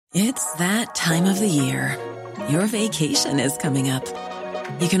It's that time of the year. Your vacation is coming up.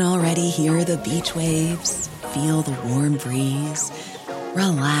 You can already hear the beach waves, feel the warm breeze,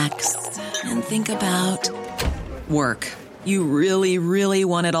 relax, and think about work. You really, really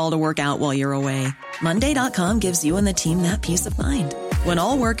want it all to work out while you're away. Monday.com gives you and the team that peace of mind. When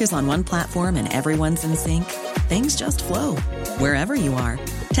all work is on one platform and everyone's in sync, things just flow. Wherever you are,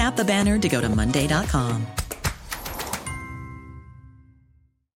 tap the banner to go to Monday.com.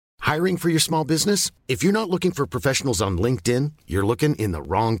 Hiring for your small business? If you're not looking for professionals on LinkedIn, you're looking in the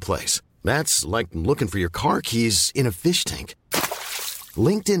wrong place. That's like looking for your car keys in a fish tank.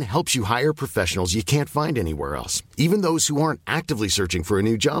 LinkedIn helps you hire professionals you can't find anywhere else, even those who aren't actively searching for a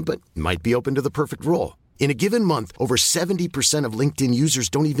new job but might be open to the perfect role. In a given month, over 70% of LinkedIn users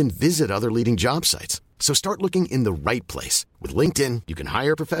don't even visit other leading job sites. So start looking in the right place. With LinkedIn, you can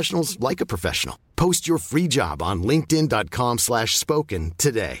hire professionals like a professional. Post your free job on linkedin.com/spoken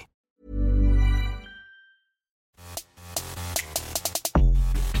today.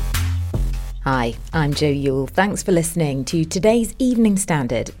 Hi, I'm Jo Yule. Thanks for listening to today's Evening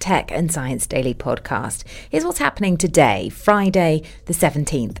Standard Tech and Science Daily podcast. Here's what's happening today, Friday, the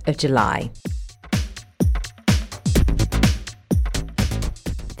 17th of July.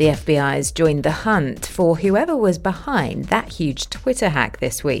 The FBI has joined the hunt for whoever was behind that huge Twitter hack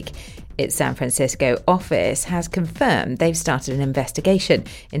this week. Its San Francisco office has confirmed they've started an investigation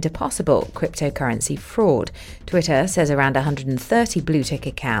into possible cryptocurrency fraud. Twitter says around 130 blue-tick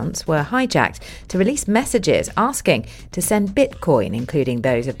accounts were hijacked to release messages asking to send Bitcoin, including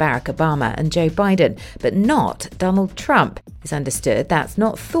those of Barack Obama and Joe Biden, but not Donald Trump. It's understood that's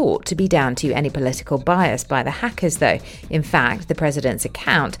not thought to be down to any political bias by the hackers, though. In fact, the president's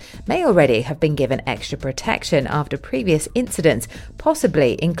account may already have been given extra protection after previous incidents,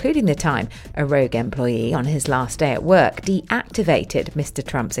 possibly including the time a rogue employee on his last day at work deactivated Mr.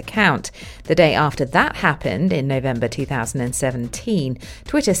 Trump's account. The day after that happened, in November 2017,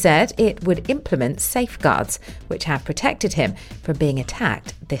 Twitter said it would implement safeguards which have protected him from being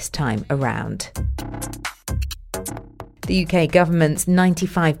attacked this time around. The UK government's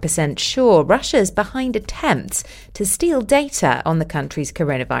 95% sure Russia's behind attempts to steal data on the country's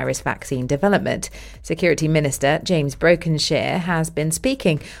coronavirus vaccine development. Security Minister James Brokenshire has been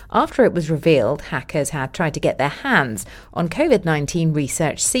speaking after it was revealed hackers had tried to get their hands on COVID-19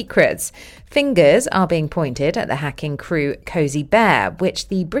 research secrets. Fingers are being pointed at the hacking crew Cozy Bear, which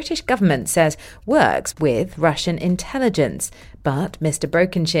the British government says works with Russian intelligence. But Mr.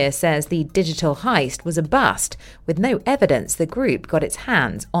 Brokenshire says the digital heist was a bust, with no evidence the group got its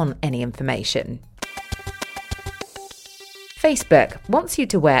hands on any information. Facebook wants you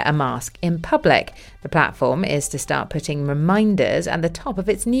to wear a mask in public. The platform is to start putting reminders at the top of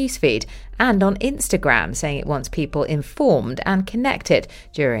its newsfeed and on Instagram, saying it wants people informed and connected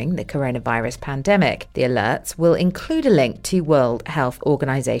during the coronavirus pandemic. The alerts will include a link to World Health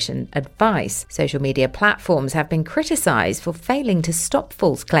Organization advice. Social media platforms have been criticized for failing to stop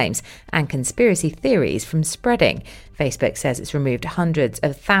false claims and conspiracy theories from spreading. Facebook says it's removed hundreds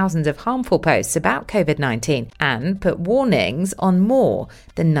of thousands of harmful posts about COVID-19 and put warnings on more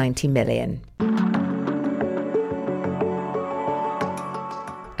than 90 million.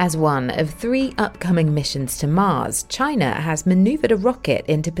 As one of 3 upcoming missions to Mars, China has manoeuvred a rocket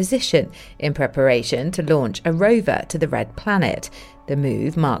into position in preparation to launch a rover to the Red Planet. The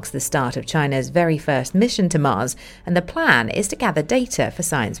move marks the start of China's very first mission to Mars, and the plan is to gather data for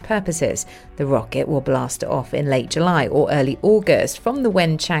science purposes. The rocket will blast off in late July or early August from the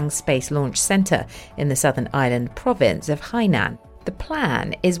Wenchang Space Launch Center in the southern island province of Hainan. The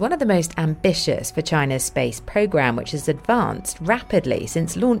plan is one of the most ambitious for China's space program, which has advanced rapidly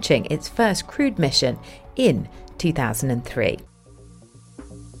since launching its first crewed mission in 2003.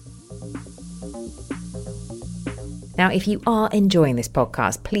 Now, if you are enjoying this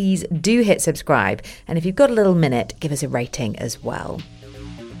podcast, please do hit subscribe. And if you've got a little minute, give us a rating as well.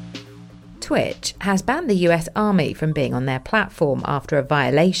 Twitch has banned the US Army from being on their platform after a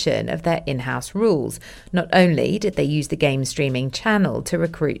violation of their in-house rules. Not only did they use the game streaming channel to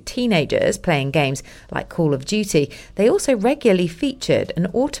recruit teenagers playing games like Call of Duty, they also regularly featured an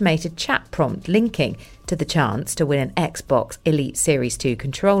automated chat prompt linking to the chance to win an Xbox Elite Series 2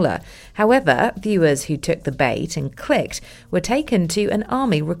 controller. However, viewers who took the bait and clicked were taken to an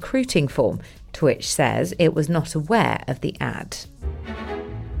Army recruiting form. Twitch says it was not aware of the ad.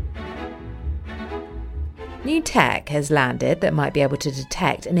 New tech has landed that might be able to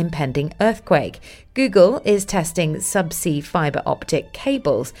detect an impending earthquake. Google is testing subsea fibre optic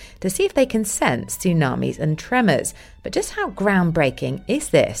cables to see if they can sense tsunamis and tremors. But just how groundbreaking is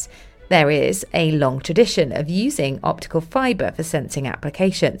this? There is a long tradition of using optical fibre for sensing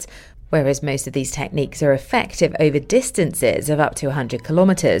applications. Whereas most of these techniques are effective over distances of up to 100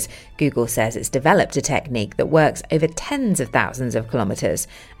 kilometres, Google says it's developed a technique that works over tens of thousands of kilometres.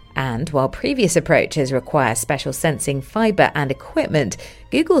 And while previous approaches require special sensing fibre and equipment,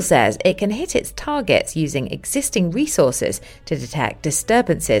 Google says it can hit its targets using existing resources to detect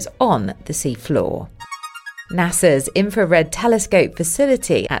disturbances on the seafloor. NASA's Infrared Telescope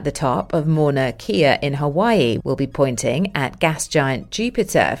facility at the top of Mauna Kea in Hawaii will be pointing at gas giant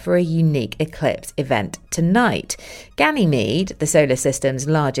Jupiter for a unique eclipse event tonight. Ganymede, the solar system's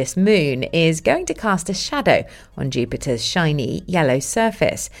largest moon, is going to cast a shadow on Jupiter's shiny yellow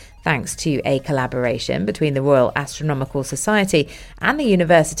surface. Thanks to a collaboration between the Royal Astronomical Society and the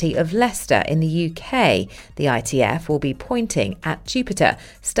University of Leicester in the UK, the ITF will be pointing at Jupiter,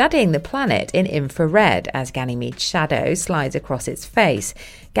 studying the planet in infrared as Ganymede's shadow slides across its face.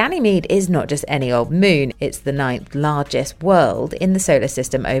 Ganymede is not just any old moon, it's the 9th largest world in the solar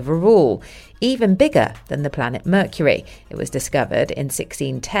system overall, even bigger than the planet Mercury. It was discovered in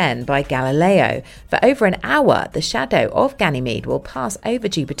 1610 by Galileo. For over an hour, the shadow of Ganymede will pass over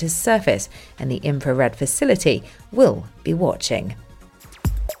Jupiter's surface, and the infrared facility will be watching.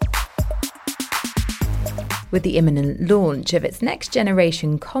 With the imminent launch of its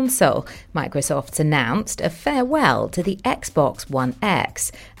next-generation console, Microsoft's announced a farewell to the Xbox One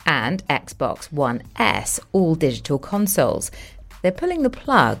X and Xbox One S all-digital consoles. They're pulling the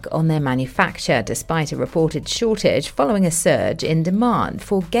plug on their manufacture despite a reported shortage following a surge in demand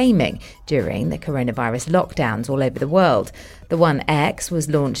for gaming during the coronavirus lockdowns all over the world. The One X was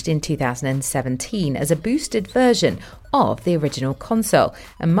launched in 2017 as a boosted version of the original console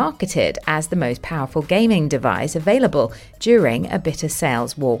and marketed as the most powerful gaming device available during a bitter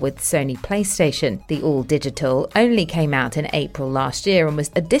sales war with Sony PlayStation. The all-digital only came out in April last year and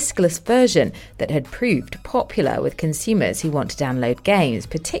was a discless version that had proved popular with consumers who want to download games,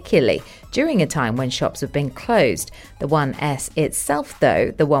 particularly during a time when shops have been closed. The One S itself,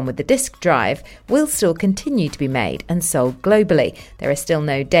 though, the one with the disc drive, will still continue to be made and sold globally. There are still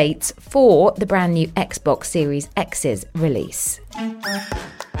no dates for the brand new Xbox Series X's release.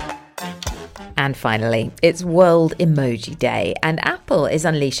 And finally, it's World Emoji Day, and Apple is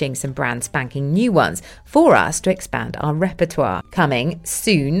unleashing some brand spanking new ones for us to expand our repertoire. Coming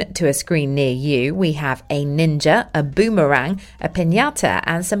soon to a screen near you, we have a ninja, a boomerang, a piñata,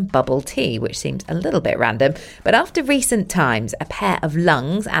 and some bubble tea, which seems a little bit random. But after recent times, a pair of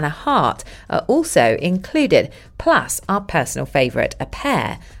lungs and a heart are also included, plus our personal favourite, a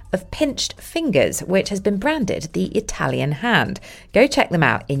pair of pinched fingers, which has been branded the Italian hand. Go check them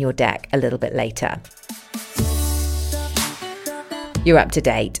out in your deck a little bit later. You're up to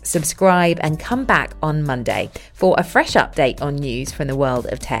date. Subscribe and come back on Monday for a fresh update on news from the world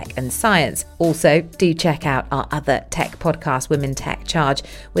of tech and science. Also, do check out our other tech podcast, Women Tech Charge,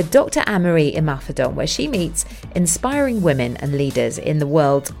 with Dr. Anne-Marie Imafidon, where she meets inspiring women and leaders in the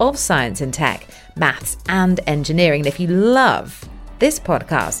worlds of science and tech, maths and engineering. And if you love this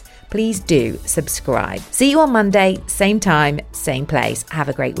podcast, please do subscribe. See you on Monday, same time, same place. Have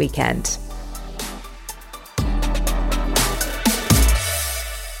a great weekend.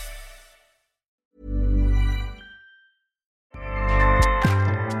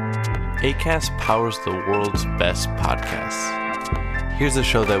 Acast powers the world's best podcasts. Here's a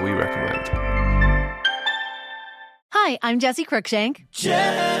show that we recommend. Hi, I'm Jessie Cruikshank. Jessie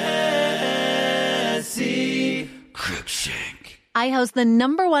Cruikshank. I host the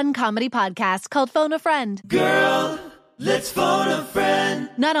 #1 comedy podcast called Phone a Friend. Girl, let's phone a friend.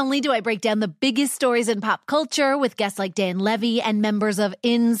 Not only do I break down the biggest stories in pop culture with guests like Dan Levy and members of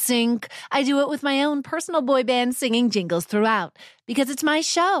NSYNC, I do it with my own personal boy band singing jingles throughout. Because it's my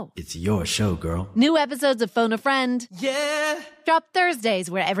show. It's your show, girl. New episodes of Phone a Friend. Yeah. Drop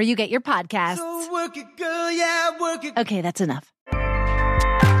Thursdays wherever you get your podcasts. So work it, girl, yeah, work it. Okay, that's enough.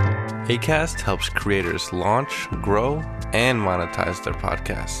 Acast helps creators launch, grow, and monetize their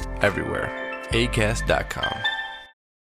podcasts everywhere. Acast.com.